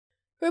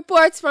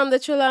Reports from the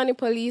Trelawny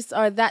police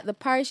are that the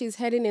parish is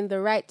heading in the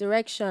right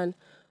direction,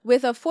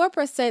 with a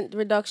 4%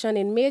 reduction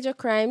in major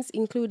crimes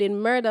including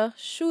murder,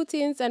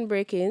 shootings and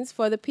break-ins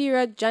for the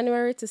period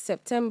January to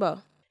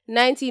September.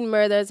 19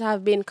 murders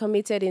have been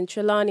committed in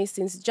Trelawny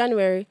since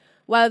January,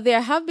 while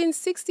there have been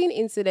 16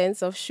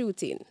 incidents of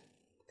shooting.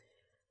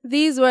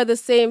 These were the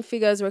same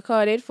figures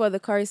recorded for the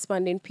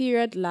corresponding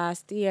period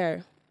last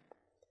year.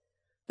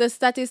 The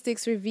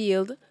statistics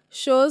revealed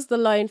shows the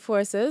law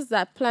enforcers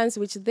that plans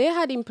which they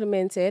had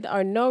implemented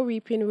are now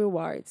reaping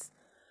rewards.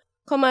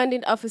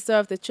 Commanding Officer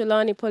of the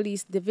Trelawny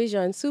Police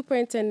Division,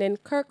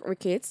 Superintendent Kirk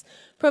Ricketts,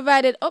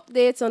 provided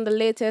updates on the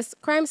latest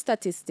crime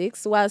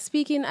statistics while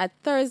speaking at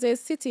Thursday's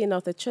sitting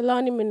of the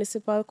Trelawny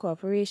Municipal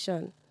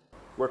Corporation.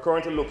 We're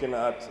currently looking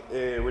at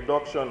a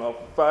reduction of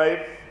 5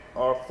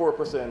 or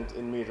 4%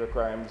 in major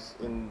crimes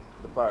in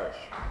the parish.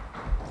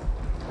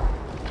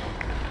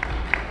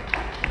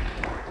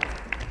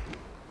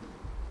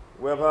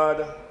 We have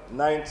had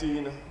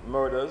 19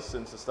 murders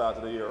since the start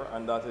of the year,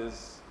 and that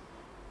is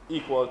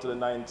equal to the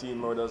 19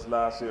 murders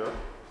last year.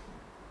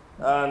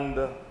 And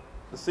the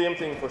same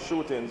thing for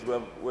shootings.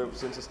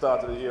 Since the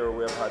start of the year,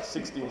 we have had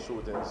 16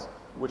 shootings,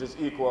 which is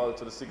equal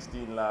to the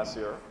 16 last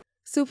year.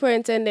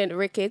 Superintendent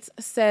Ricketts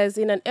says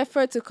in an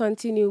effort to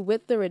continue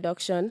with the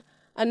reduction,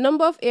 a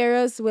number of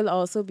areas will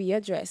also be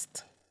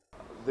addressed.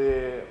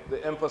 The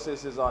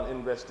emphasis is on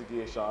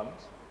investigations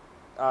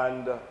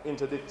and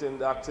interdicting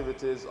the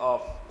activities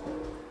of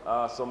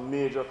some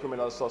major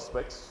criminal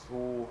suspects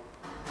who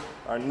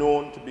are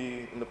known to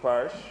be in the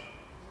parish.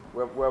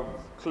 We've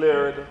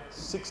cleared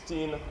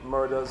 16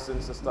 murders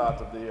since the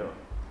start of the year.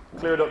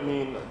 Cleared up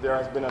means there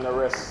has been an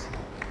arrest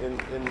in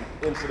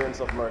incidents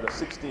of murder,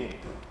 16.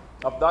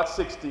 Of that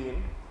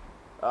 16,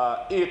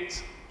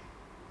 8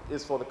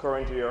 is for the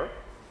current year.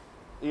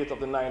 8 of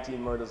the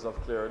 19 murders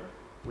have cleared,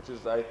 which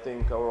is, I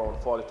think,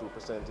 around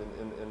 42%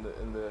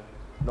 in the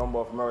number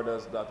of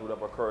murders that would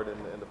have occurred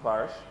in the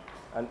parish,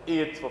 and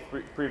 8 for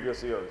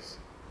previous years.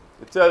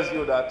 It tells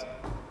you that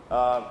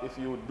if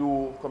you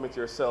do commit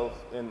yourself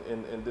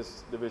in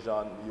this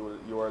division,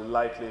 you are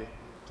likely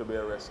to be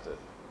arrested.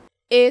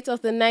 8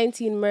 of the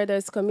 19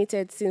 murders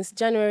committed since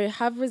January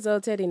have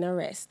resulted in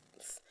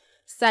arrests.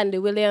 Sandy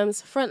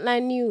Williams,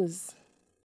 Frontline News.